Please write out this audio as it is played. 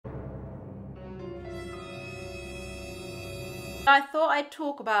I thought I'd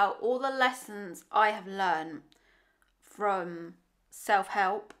talk about all the lessons I have learned from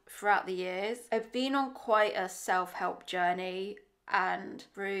self-help throughout the years. I've been on quite a self-help journey, and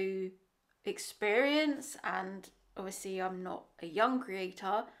through experience, and obviously I'm not a young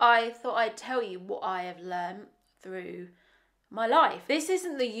creator, I thought I'd tell you what I have learned through my life. This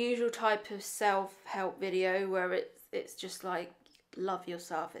isn't the usual type of self-help video where it's just like love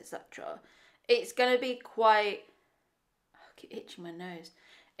yourself, etc. It's gonna be quite, I keep itching my nose.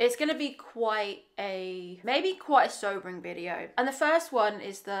 It's gonna be quite a sobering video. And the first one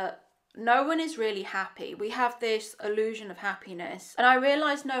is that no one is really happy. We have this illusion of happiness, and I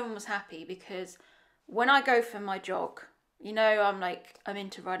realised no one was happy because when I go for my jog, you know, I'm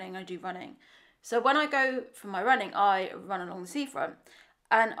into running, I do running. So when I go for my running, I run along the seafront,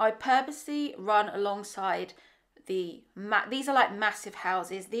 and I purposely run alongside these are like massive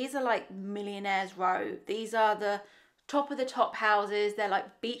houses. These are like Millionaires Row. These are the top of the top houses. They're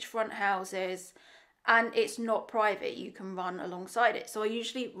like beachfront houses, and it's not private. You can run alongside it. So I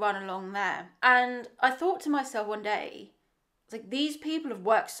usually run along there. And I thought to myself one day, it's like, these people have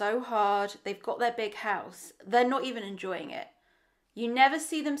worked so hard. They've got their big house. They're not even enjoying it. You never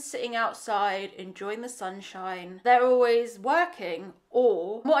see them sitting outside enjoying the sunshine. They're always working,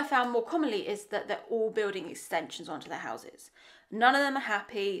 or what I found more commonly is that they're all building extensions onto their houses. None of them are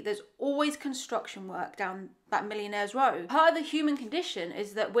happy. There's always construction work down that Millionaires Row. Part of the human condition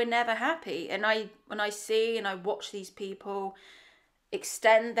is that we're never happy. And when I see and I watch these people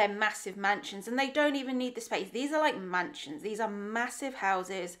extend their massive mansions, and they don't even need the space. These are like mansions. These are massive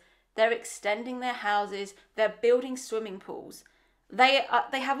houses. They're extending their houses. They're building swimming pools. They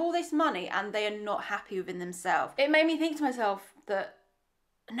have all this money and they are not happy within themselves. It made me think to myself that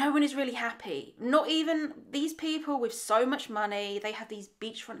no one is really happy. Not even these people with so much money. They have these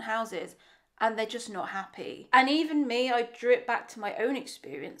beachfront houses and they're just not happy. And even me, I drew it back to my own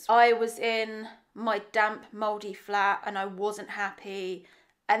experience. I was in my damp, mouldy flat and I wasn't happy.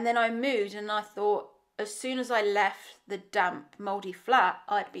 And then I moved and I thought, as soon as I left the damp, mouldy flat,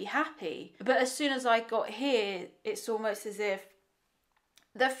 I'd be happy. But as soon as I got here, it's almost as if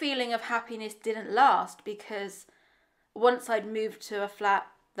the feeling of happiness didn't last, because once I'd moved to a flat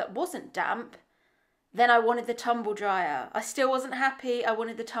that wasn't damp, then I wanted the tumble dryer. I still wasn't happy. I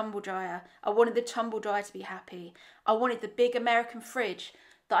wanted the tumble dryer. I wanted the tumble dryer to be happy. I wanted the big American fridge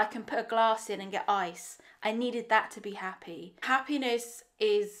that I can put a glass in and get ice. I needed that to be happy. Happiness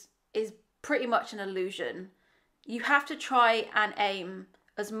is pretty much an illusion. You have to try and aim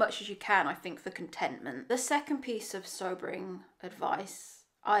as much as you can, I think, for contentment. The second piece of sobering advice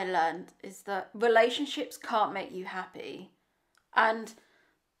I learned is that relationships can't make you happy. And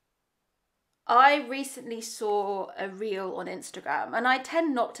I recently saw a reel on Instagram, and I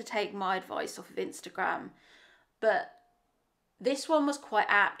tend not to take my advice off of Instagram, but this one was quite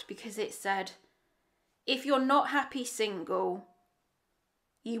apt because it said, if you're not happy single,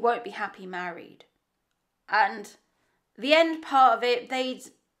 you won't be happy married. And the end part of it,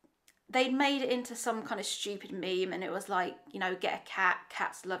 they'd made it into some kind of stupid meme, and it was like, you know, get a cat,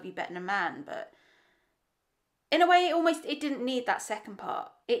 cats love you better than a man. But in a way, it didn't need that second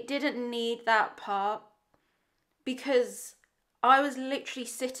part. It didn't need that part because I was literally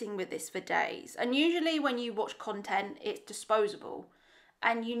sitting with this for days. And usually when you watch content, it's disposable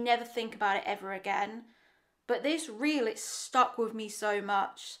and you never think about it ever again. But this reel, it stuck with me so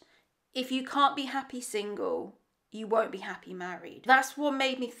much. If you can't be happy single, you won't be happy married. That's what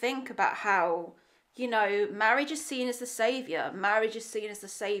made me think about how, you know, marriage is seen as the saviour. Marriage is seen as the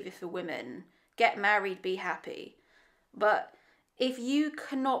saviour for women. Get married, be happy. But if you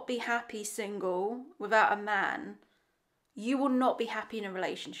cannot be happy single without a man, you will not be happy in a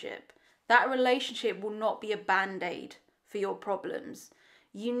relationship. That relationship will not be a band-aid for your problems.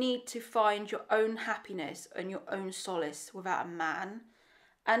 You need to find your own happiness and your own solace without a man.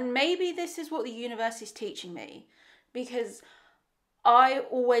 And maybe this is what the universe is teaching me, because I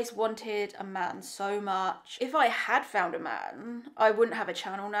always wanted a man so much. If I had found a man, I wouldn't have a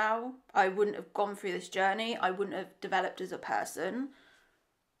channel now. I wouldn't have gone through this journey. I wouldn't have developed as a person.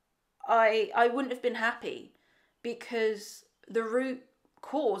 I wouldn't have been happy, because the root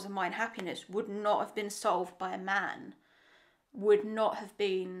cause of my unhappiness would not have been solved by a man, would not have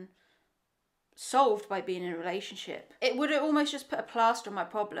been solved by being in a relationship. It would have almost just put a plaster on my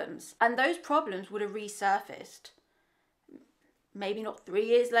problems, and those problems would have resurfaced. Maybe not 3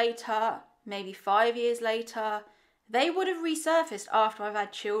 years later, maybe 5 years later. They would have resurfaced after I've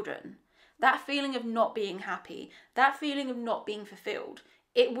had children. That feeling of not being happy, that feeling of not being fulfilled,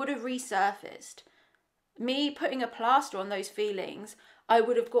 it would have resurfaced. Me putting a plaster on those feelings, I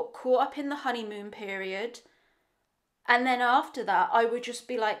would have got caught up in the honeymoon period. And then after that, I would just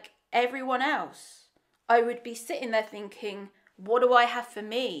be like everyone else. I would be sitting there thinking, what do I have for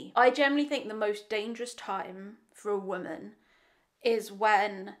me? I generally think the most dangerous time for a woman is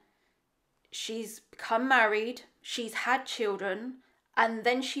when she's become married, she's had children, and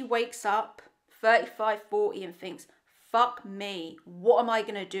then she wakes up 35, 40 and thinks, fuck me, what am I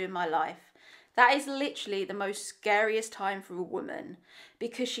going to do in my life? That is literally the most scariest time for a woman,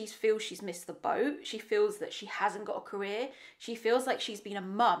 because she feels she's missed the boat. She feels that she hasn't got a career. She feels like she's been a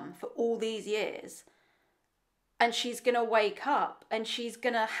mum for all these years. And she's going to wake up and she's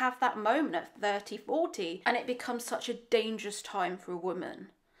going to have that moment at 30, 40. And it becomes such a dangerous time for a woman.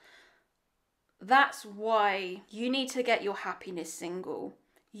 That's why you need to get your happiness single.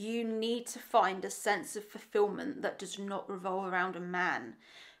 You need to find a sense of fulfillment that does not revolve around a man,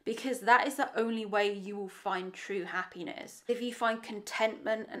 because that is the only way you will find true happiness. If you find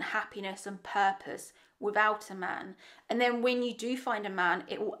contentment and happiness and purpose without a man, and then when you do find a man,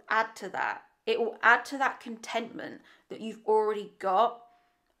 it will add to that. It will add to that contentment that you've already got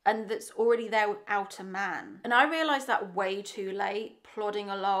and that's already there without a man. And I realised that way too late, plodding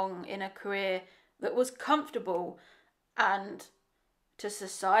along in a career that was comfortable, and to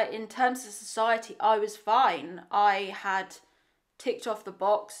society, in terms of society, I was fine. I had ticked off the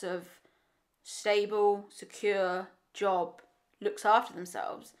box of stable, secure job, looks after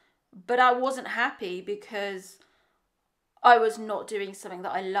themselves. But I wasn't happy because I was not doing something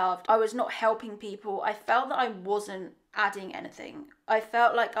that I loved. I was not helping people. I felt that I wasn't adding anything. I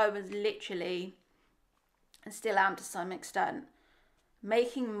felt like I was literally, and still am to some extent,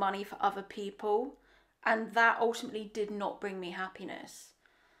 making money for other people, and that ultimately did not bring me happiness.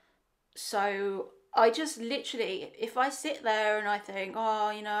 So I just literally, if I sit there and I think,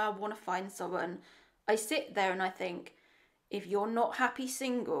 oh, you know, I want to find someone, I sit there and I think, if you're not happy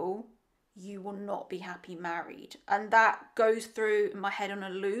single, you will not be happy married. And that goes through my head on a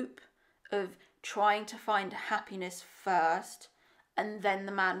loop of trying to find happiness first, and then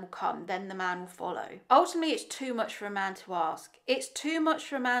the man will come, then the man will follow. Ultimately, it's too much for a man to ask. It's too much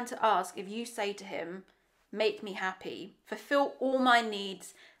for a man to ask if you say to him, make me happy, fulfill all my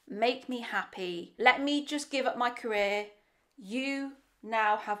needs, make me happy, let me just give up my career. You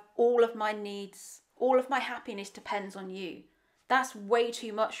now have all of my needs, all of my happiness depends on you. That's way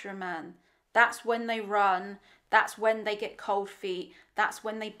too much for a man. That's when they run, that's when they get cold feet, that's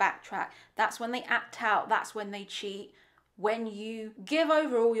when they backtrack, that's when they act out, that's when they cheat. When you give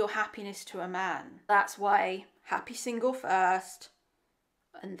over all your happiness to a man. That's why happy single first,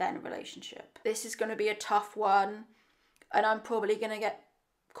 and then relationship. This is going to be a tough one, and I'm probably going to get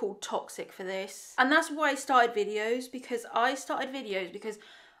called toxic for this. And that's why I started videos, because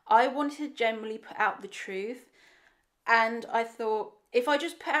I wanted to generally put out the truth. And I thought, if I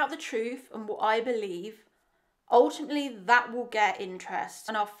just put out the truth and what I believe, ultimately that will get interest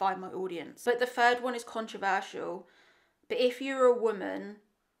and I'll find my audience. But the third one is controversial. But if you're a woman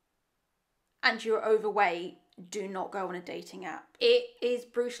and you're overweight, do not go on a dating app. It is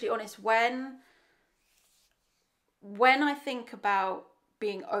brutally honest. When I think about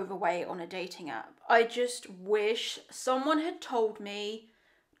being overweight on a dating app, I just wish someone had told me,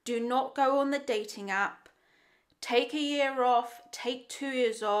 do not go on the dating app. Take a year off, take 2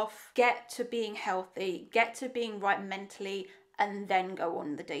 years off, get to being healthy, get to being right mentally, and then go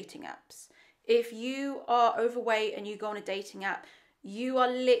on the dating apps. If you are overweight and you go on a dating app, you are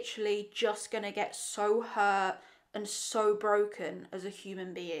literally just going to get so hurt and so broken as a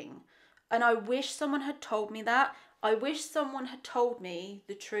human being. And I wish someone had told me that. I wish someone had told me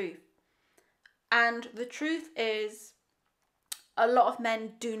the truth. And the truth is, a lot of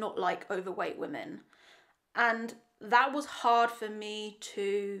men do not like overweight women. And that was hard for me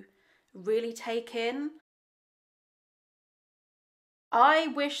to really take in. I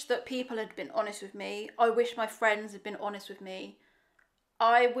wish that people had been honest with me. I wish my friends had been honest with me.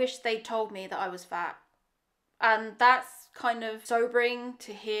 I wish they told me that I was fat. And that's kind of sobering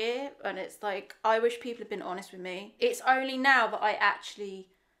to hear. And it's like, I wish people had been honest with me. It's only now that I actually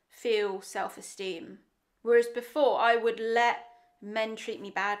feel self-esteem. Whereas before, I would let men treat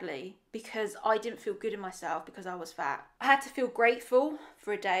me badly because I didn't feel good in myself because I was fat. I had to feel grateful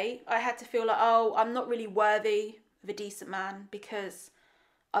for a day. I had to feel like, oh, I'm not really worthy of a decent man because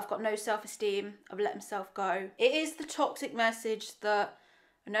I've got no self-esteem. I've let myself go. It is the toxic message that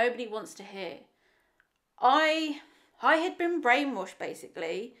nobody wants to hear. I had been brainwashed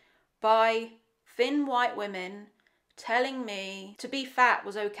basically by thin white women telling me to be fat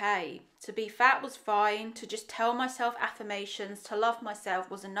was okay. To be fat was fine. To just tell myself affirmations, to love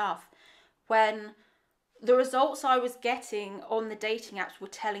myself was enough. When the results I was getting on the dating apps were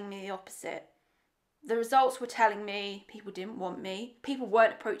telling me the opposite. The results were telling me people didn't want me, people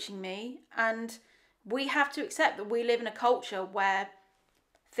weren't approaching me, and we have to accept that we live in a culture where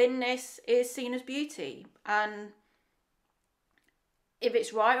thinness is seen as beauty, and if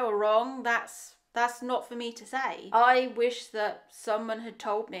it's right or wrong, that's not for me to say. I wish that someone had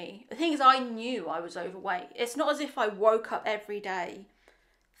told me. The thing is, I knew I was overweight. It's not as if I woke up every day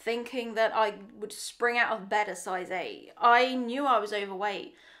thinking that I would spring out of bed a size 8. I knew I was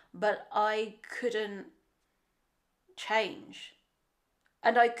overweight, but I couldn't change.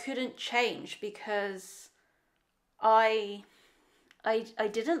 And I couldn't change because I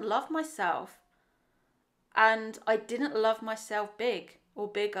didn't love myself. And I didn't love myself big or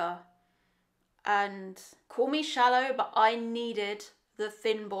bigger. And call me shallow, but I needed the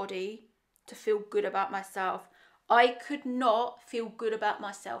thin body to feel good about myself. I could not feel good about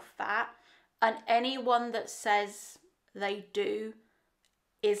myself fat. And anyone that says they do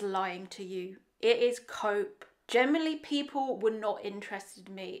is lying to you. It is cope. Generally, people were not interested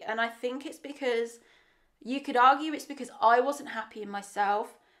in me. And I think it's because, you could argue it's because I wasn't happy in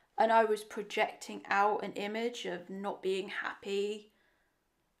myself and I was projecting out an image of not being happy.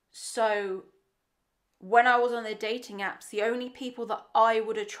 So when I was on the dating apps, the only people that I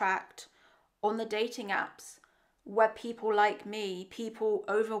would attract on the dating apps were people like me, people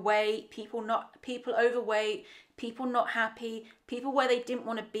overweight, people not happy, people where they didn't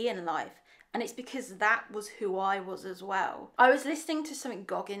want to be in life. And it's because that was who I was as well. I was listening to something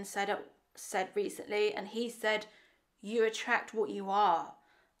Goggins said recently, and he said, you attract what you are.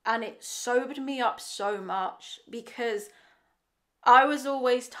 And it sobered me up so much, because I was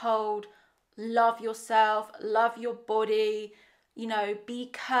always told, love yourself, love your body, you know,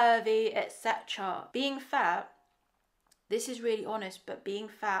 be curvy, etc. Being fat, this is really honest, but being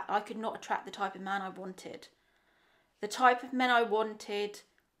fat, I could not attract the type of man I wanted. The type of men I wanted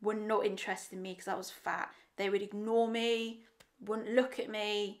were not interested in me because I was fat. They would ignore me, wouldn't look at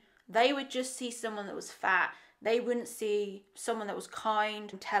me. They would just see someone that was fat. They wouldn't see someone that was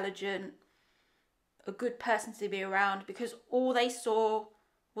kind, intelligent, a good person to be around, because all they saw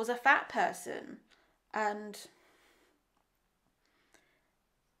was a fat person. And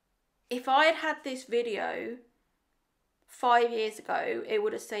if I had had this video 5 years ago, it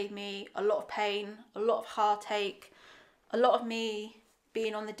would have saved me a lot of pain, a lot of heartache, a lot of me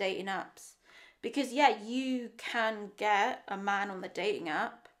being on the dating apps. Because yeah, you can get a man on the dating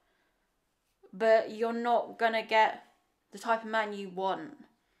app, but you're not gonna get the type of man you want.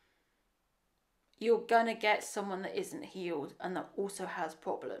 You're gonna get someone that isn't healed and that also has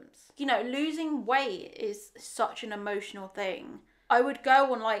problems. You know, losing weight is such an emotional thing. I would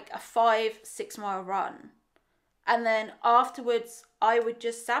go on like a 5-6 mile run, and then afterwards I would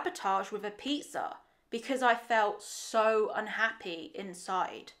just sabotage with a pizza because I felt so unhappy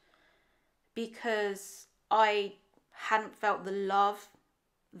inside, because I hadn't felt the love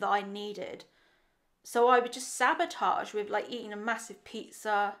that I needed. So I would just sabotage with like eating a massive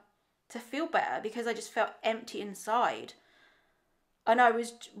pizza to feel better, because I just felt empty inside. And I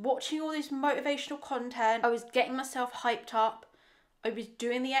was watching all this motivational content, I was getting myself hyped up, I was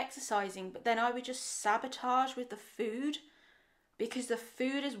doing the exercising, but then I would just sabotage with the food, because the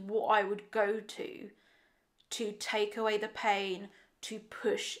food is what I would go to take away the pain, to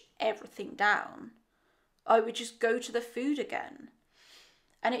push everything down. I would just go to the food again.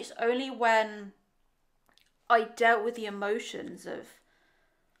 And it's only when I dealt with the emotions of,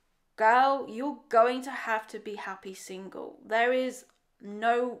 girl, you're going to have to be happy single. There is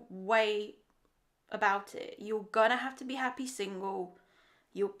no way about it. You're gonna have to be happy single.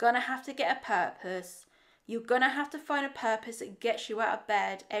 You're gonna have to get a purpose. You're gonna have to find a purpose that gets you out of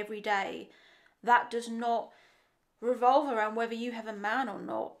bed every day. That does not revolve around whether you have a man or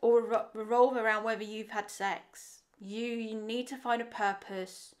not, or revolve around whether you've had sex. You need to find a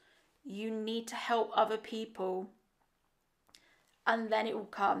purpose. You need to help other people. And then it will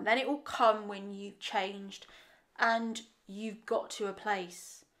come. Then it will come when you've changed and you've got to a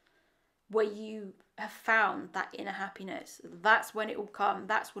place where you have found that inner happiness. That's when it will come.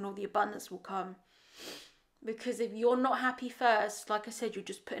 That's when all the abundance will come. Because if you're not happy first, like I said, you're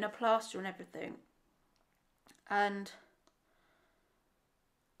just putting a plaster on everything. And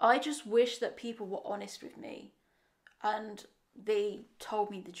I just wish that people were honest with me and they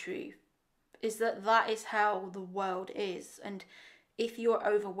told me the truth. Is that is how the world is. And if you're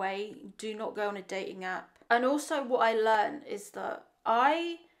overweight, do not go on a dating app. And also what I learned is that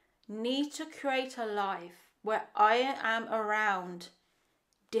I need to create a life where I am around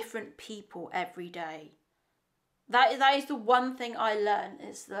different people every day. That is the one thing I learned,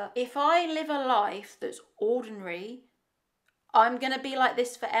 is that if I live a life that's ordinary, I'm going to be like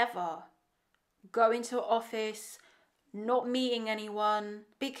this forever. going to office, not meeting anyone.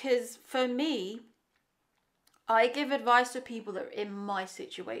 Because for me, I give advice to people that are in my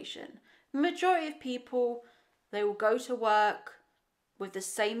situation. Majority of people, they will go to work with the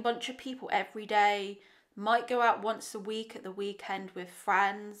same bunch of people every day, might go out once a week at the weekend with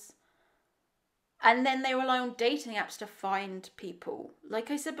friends, and then they rely on dating apps to find people.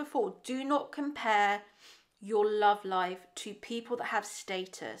 Like I said before, do not compare your love life to people that have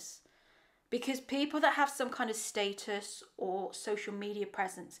status, because people that have some kind of status or social media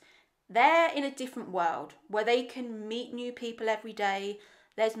presence, they're in a different world where they can meet new people every day.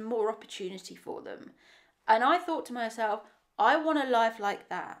 There's more opportunity for them. And I thought to myself, I want a life like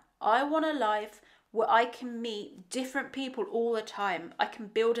that. I want a life where I can meet different people all the time. I can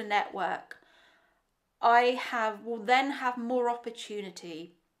build a network. Will then have more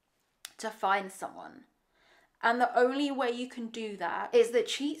opportunity to find someone. And the only way you can do that is the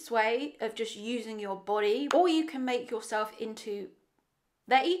cheat's way of just using your body, or you can make yourself into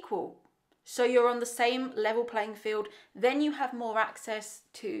their equal. So you're on the same level playing field. Then you have more access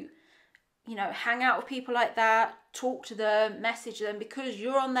to, hang out with people like that, talk to them, message them, because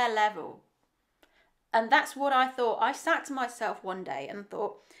you're on their level. And that's what I thought. I sat to myself one day and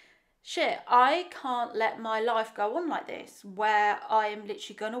thought, shit, I can't let my life go on like this, where I am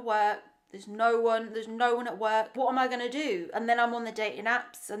literally going to work. There's no one at work. What am I going to do? And then I'm on the dating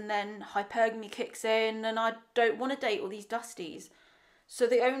apps, and then hypergamy kicks in, and I don't want to date all these dusties. So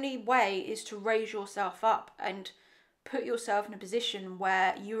the only way is to raise yourself up and put yourself in a position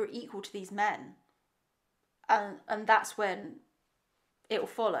where you're equal to these men. And that's when it'll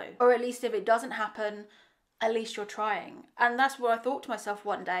follow. Or at least if it doesn't happen, at least you're trying. And that's what I thought to myself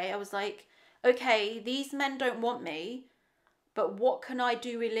one day. I was like, okay, these men don't want me, but what can I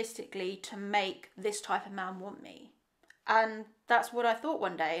do realistically to make this type of man want me? And that's what I thought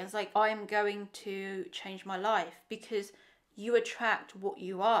one day. I was like, I'm going to change my life, because you attract what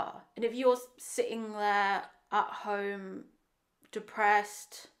you are. And if you're sitting there at home,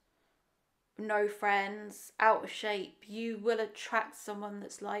 depressed, no friends, out of shape, you will attract someone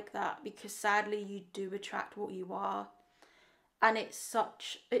that's like that, because sadly you do attract what you are. And it's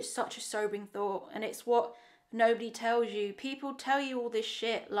such a sobering thought, and it's what nobody tells you. People tell you all this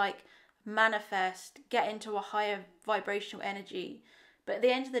shit like manifest, get into a higher vibrational energy, but at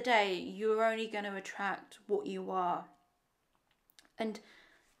the end of the day, you're only going to attract what you are. And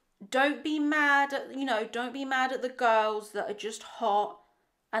don't be mad at the girls that are just hot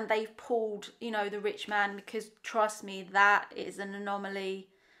and they've pulled, the rich man, because trust me, that is an anomaly.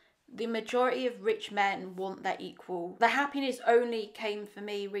 The majority of rich men want their equal. The happiness only came for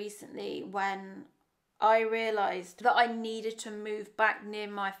me recently when I realised that I needed to move back near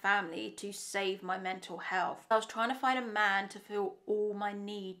my family to save my mental health. I was trying to find a man to fill all my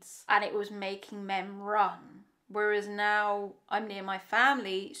needs, and it was making men run. Whereas now I'm near my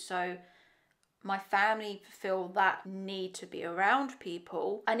family, so my family fulfill that need to be around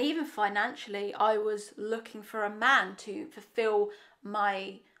people. And even financially, I was looking for a man to fulfill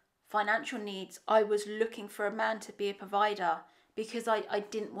my financial needs. I was looking for a man to be a provider, because I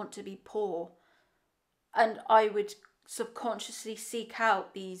didn't want to be poor. And I would subconsciously seek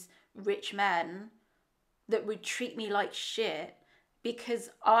out these rich men that would treat me like shit, because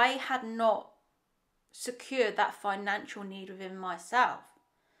I had not secured that financial need within myself.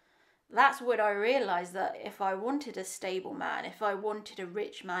 That's when I realised that if I wanted a stable man, if I wanted a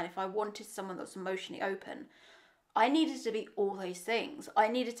rich man, if I wanted someone that's emotionally open, I needed to be all those things. I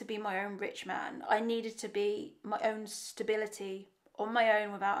needed to be my own rich man. I needed to be my own stability on my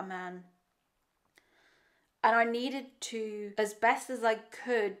own without a man. And I needed to, as best as I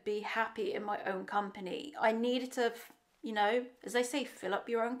could, be happy in my own company. I needed to, as they say, fill up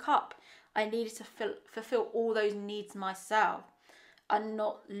your own cup. I needed to fulfill all those needs myself, and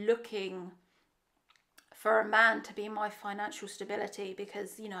not looking for a man to be my financial stability,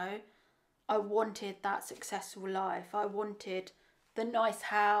 because, I wanted that successful life. I wanted the nice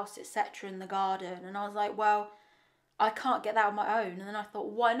house, etc. in the garden. And I was like, well, I can't get that on my own. And then I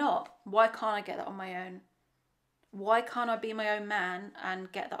thought, why not? Why can't I get that on my own? Why can't I be my own man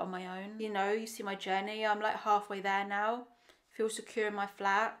and get that on my own? You see my journey. I'm like halfway there now. Feel secure in my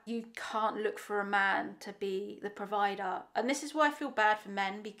flat. You can't look for a man to be the provider. And this is why I feel bad for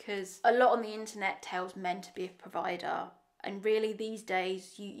men, because a lot on the internet tells men to be a provider. And really these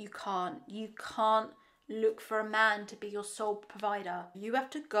days, you can't look for a man to be your sole provider. You have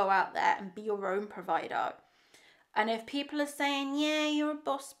to go out there and be your own provider. And if people are saying, yeah, you're a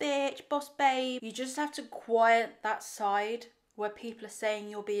boss bitch, boss babe, you just have to quiet that side where people are saying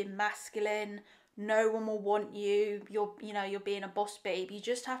you're being masculine, no one will want you, you're being a boss babe. You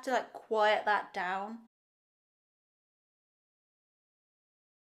just have to like quiet that down